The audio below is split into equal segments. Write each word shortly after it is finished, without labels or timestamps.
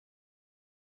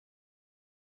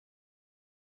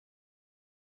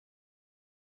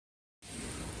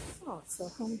Oh, so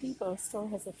Home Depot still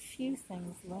has a few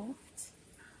things left.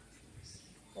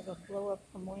 Have a blow-up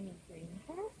Hermione green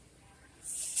here.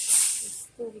 There's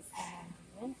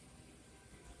 35.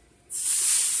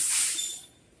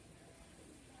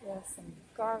 We have some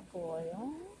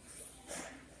gargoyles.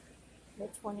 They're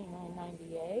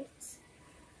 $29.98.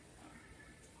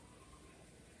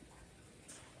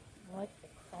 I like the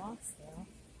cross though.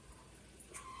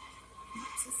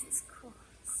 What is this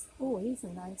cross? Oh, he's a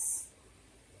nice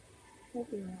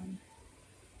heavy one.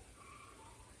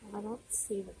 I don't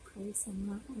see the price on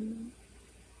that one.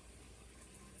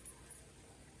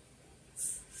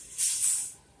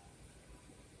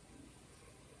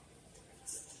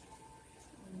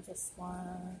 And this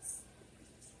was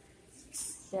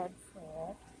dead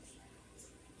Fred.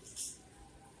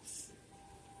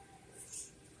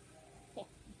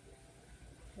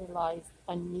 He lies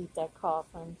underneath that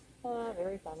coffin.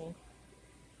 Very funny.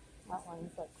 That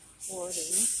one's like 40.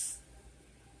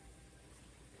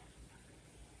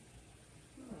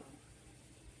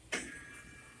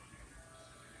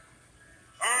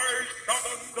 I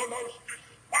summon the most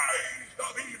despised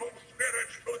of evil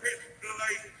spirits to this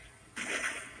place.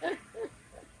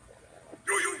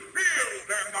 Do you feel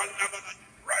their malevolent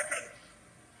presence?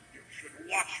 You should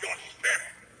watch your step.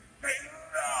 They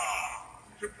long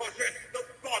to possess the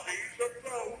bodies of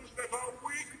those that are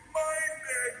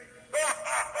weak-minded.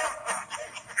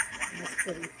 That's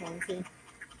pretty funky.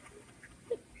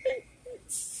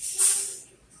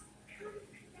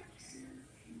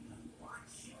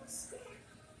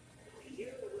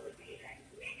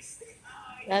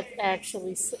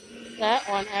 That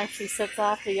one actually sets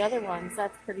off the other ones.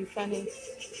 That's pretty funny.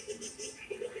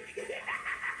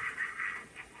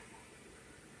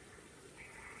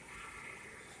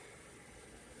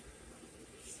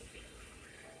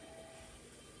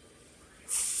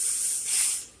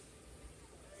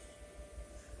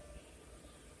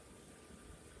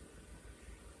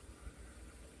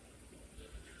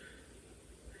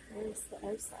 Where's the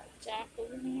outside jack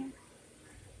over here?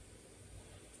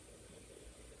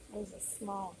 There's a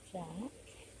small jack.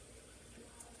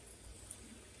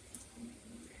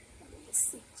 Let's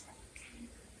see, jack.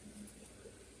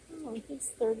 Oh,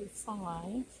 he's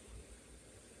 35.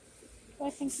 Do I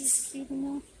think he's cute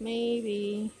enough?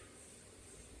 Maybe.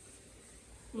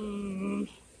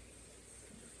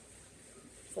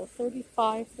 So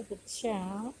 35 for the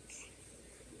jack.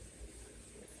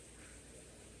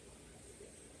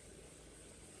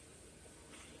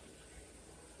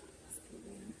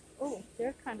 Oh,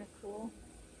 they're kind of cool.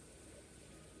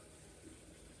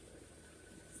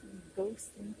 Some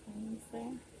ghosting things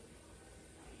there.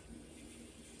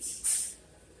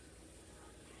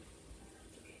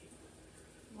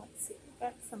 Let's see, we've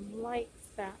got some lights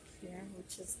back here,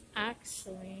 which is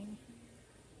actually,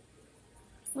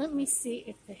 let me see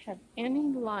if they have any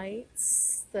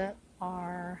lights that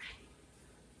are,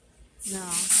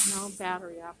 no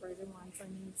battery operated ones. I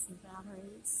need some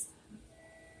batteries.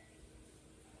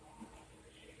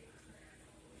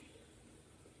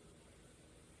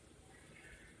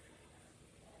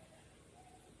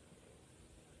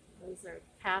 Those are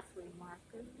pathway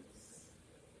markers.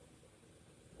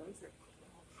 Those are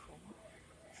cool.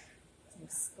 Some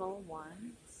skull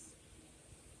ones.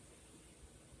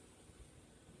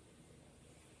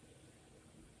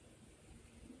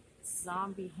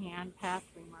 Zombie hand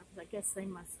pathway markers. I guess they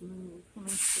must move. Let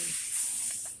me see.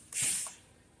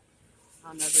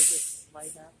 Oh no, they just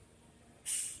light up.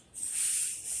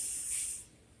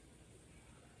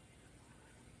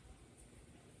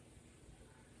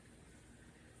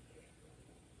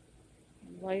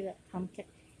 Light up pumpkin.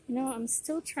 You know, I'm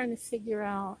still trying to figure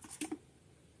out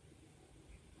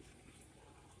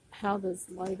how those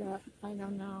light up. I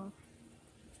don't know.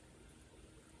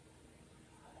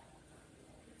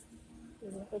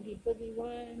 There's a Oogie Boogie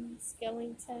one,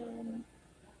 skeleton.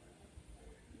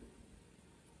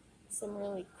 Some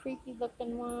really creepy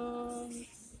looking ones.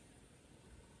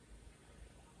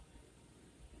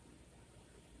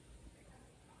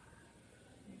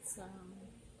 And some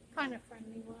kind of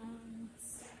friendly ones.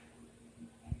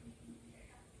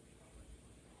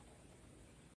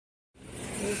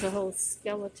 There's a whole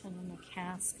skeleton in the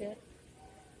casket.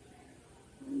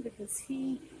 Because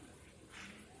he...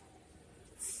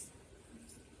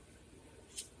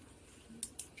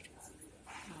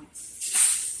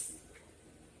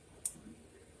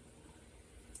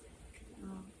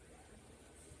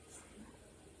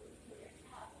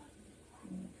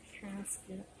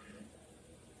 casket.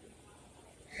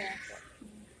 Back up.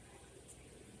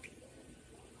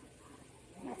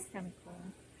 That's kind of cool.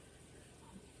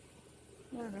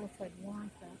 I don't know if I'd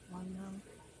want that one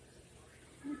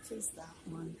though. Which is that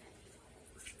one?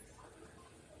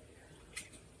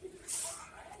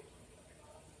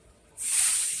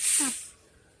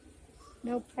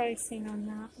 No pricing on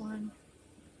that one.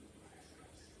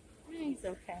 He's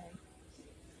okay.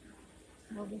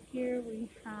 Over here we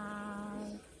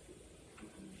have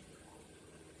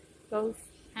both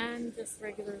and just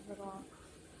regular little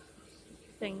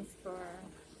things for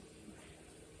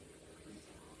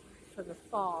the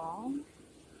fall.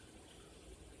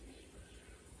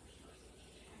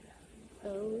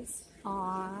 Those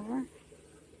are,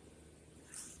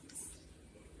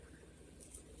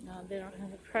 no, they don't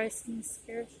have a price in this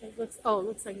here. It looks, oh, it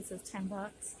looks like it says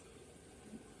 $10.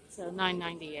 So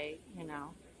 $9.98, you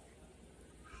know.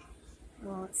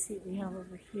 Well, let's see what we have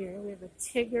over here. We have a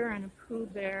Tigger and a Pooh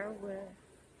Bear with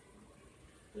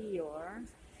Eeyore,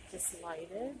 just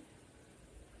lighted.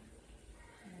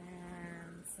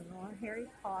 And some more Harry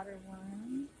Potter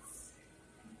ones.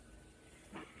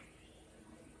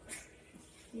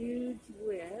 Huge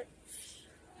Witch.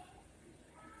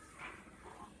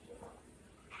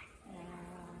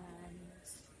 And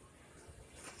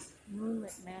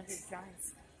Moonlit Magic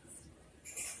Giants.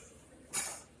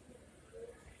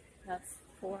 That's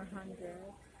 400.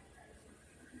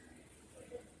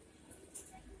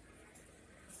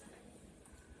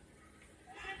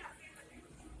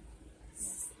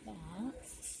 That's that.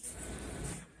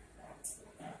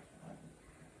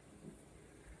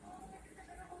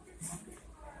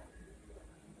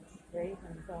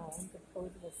 Raven Bone, the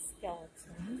posable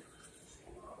skeleton.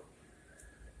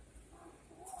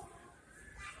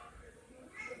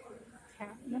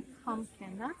 Cat and a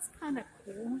pumpkin. That's kind of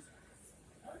cool.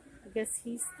 I guess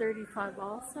he's 35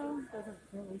 also. Doesn't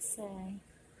really say.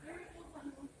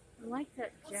 I like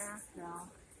that Jack though.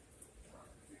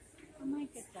 I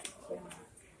might get that Jack.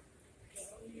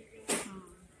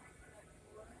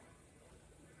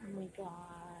 And we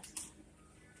got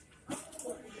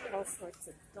all sorts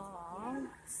of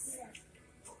dogs.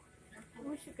 I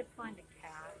wish I could find a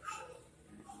cat.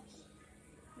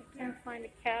 I can't find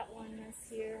a cat one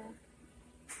this year.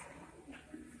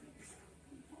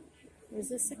 Is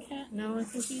this a cat? No, I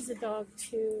think he's a dog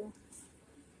too.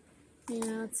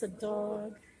 Yeah, it's a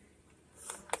dog.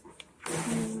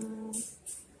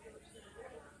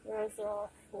 Those are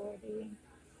all 40.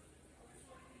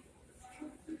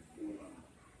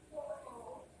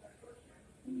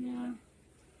 Yeah.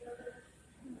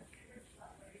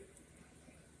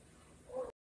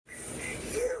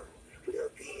 You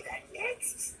will be the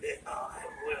next that I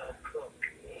will cook.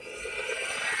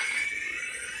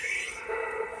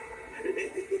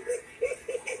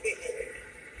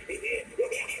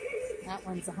 That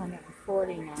one's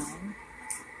 149.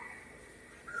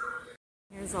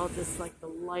 Here's all just like the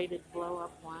lighted blow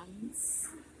up ones.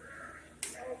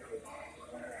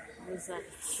 There's that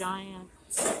giant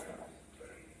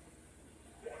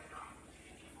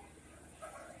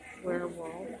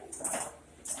werewolf.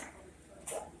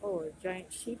 Oh, a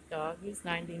giant sheepdog. He's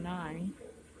 99.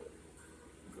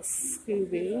 The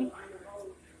Scooby.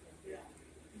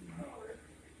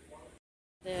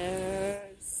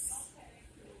 There's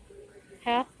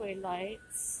pathway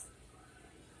lights.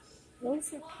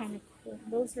 Those are kind of cool.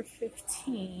 Those are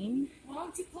 15. Why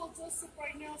don't you call Joseph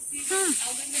right now, see if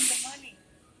I'll lend him the money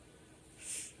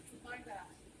to buy that.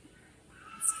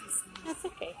 Excuse me. That's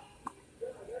okay.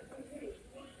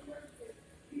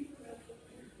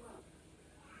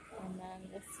 And then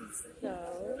this is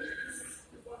those.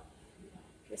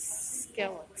 Just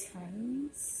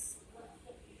skeletons.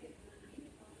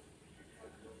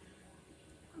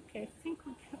 Okay, I think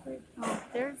we covered. Oh,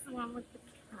 there's the one with the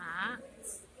cat.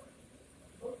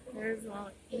 There's the one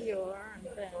with Eeyore and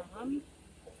Venom.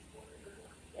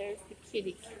 There's the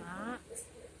kitty cat.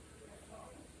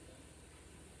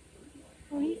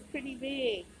 Oh, he's pretty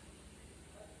big.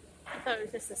 I thought it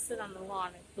was just to sit on the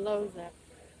lawn. It blows up.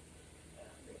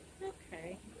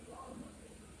 Okay.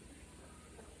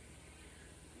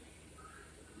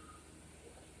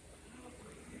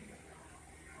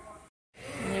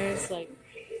 And there's like,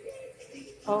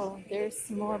 oh, there's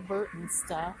some more Burton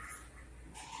stuff.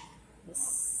 The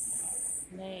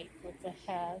snake with the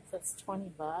heads, that's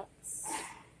 $20.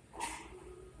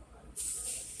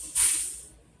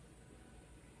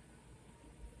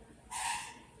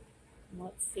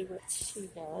 Let's see what she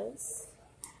does.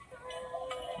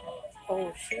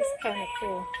 Oh, she's kind of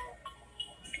cool.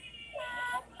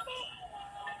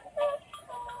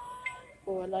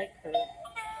 Oh, I like her.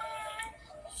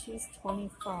 She's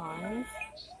 25.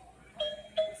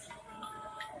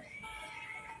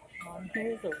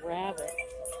 Here's a rabbit.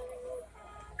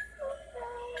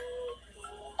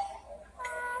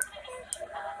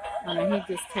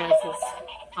 He just has his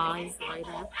eyes light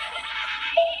up.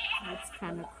 That's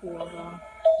kind of cool though.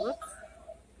 Whoops.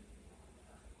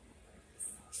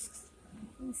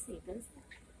 Let me see, does that?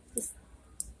 Just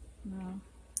No.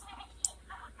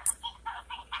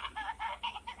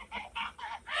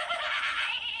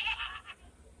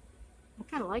 I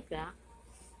kind of like that.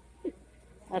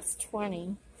 That's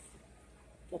 20.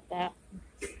 Get that.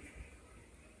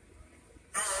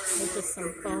 There's just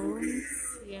some bones.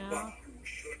 Yeah.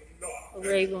 A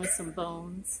raven with some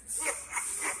bones.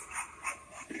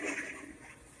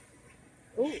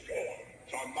 Ooh.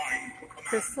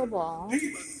 Crystal ball. So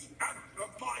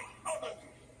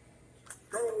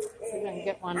we're going to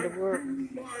get one to work. I'm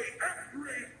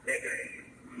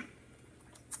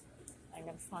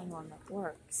going to find one that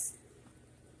works.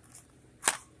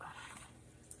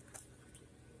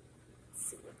 Let's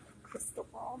see what the crystal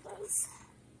ball does.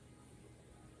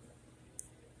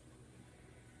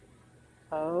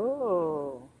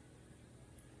 Oh,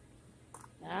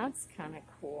 that's kind of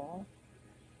cool.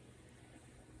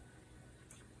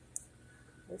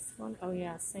 This one, oh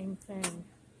yeah, same thing.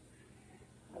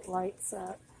 It lights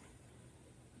up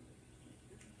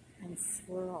and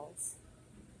swirls.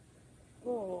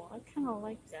 Oh, I kind of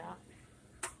like that.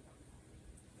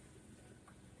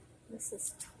 This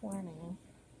is 20.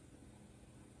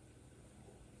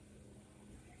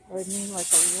 I would need like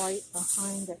a light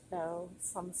behind it though,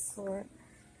 some sort.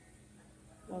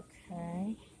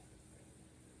 Okay.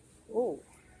 Oh.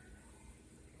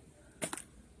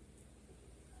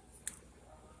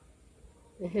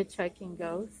 The Hitchhiking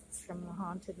Ghosts from the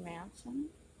Haunted Mansion.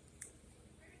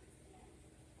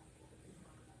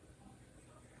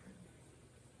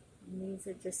 And these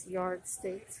are just yard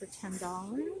stakes for $10.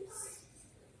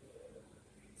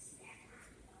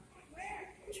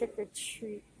 Trick or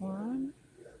treat one.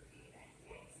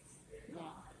 Yeah.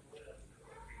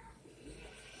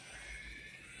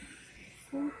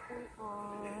 I think we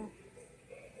are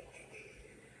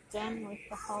done with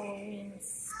the Halloween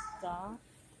stuff.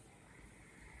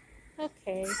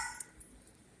 Okay,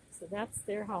 so that's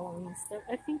their Halloween stuff.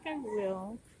 I think I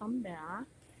will come back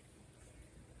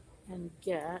and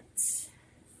get,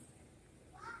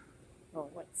 oh,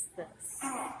 what's this?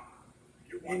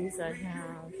 These I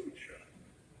have.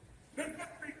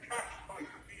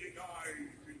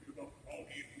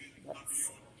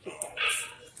 Let's keep that.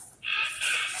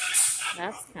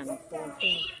 That's kind of cool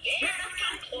too.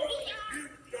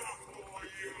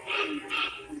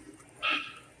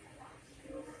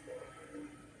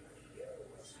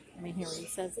 Let me hear what he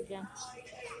says again.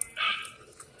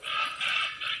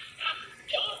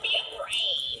 Don't be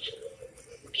afraid.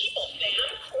 People say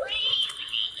I'm crazy.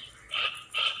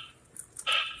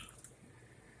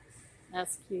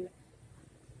 That's cute.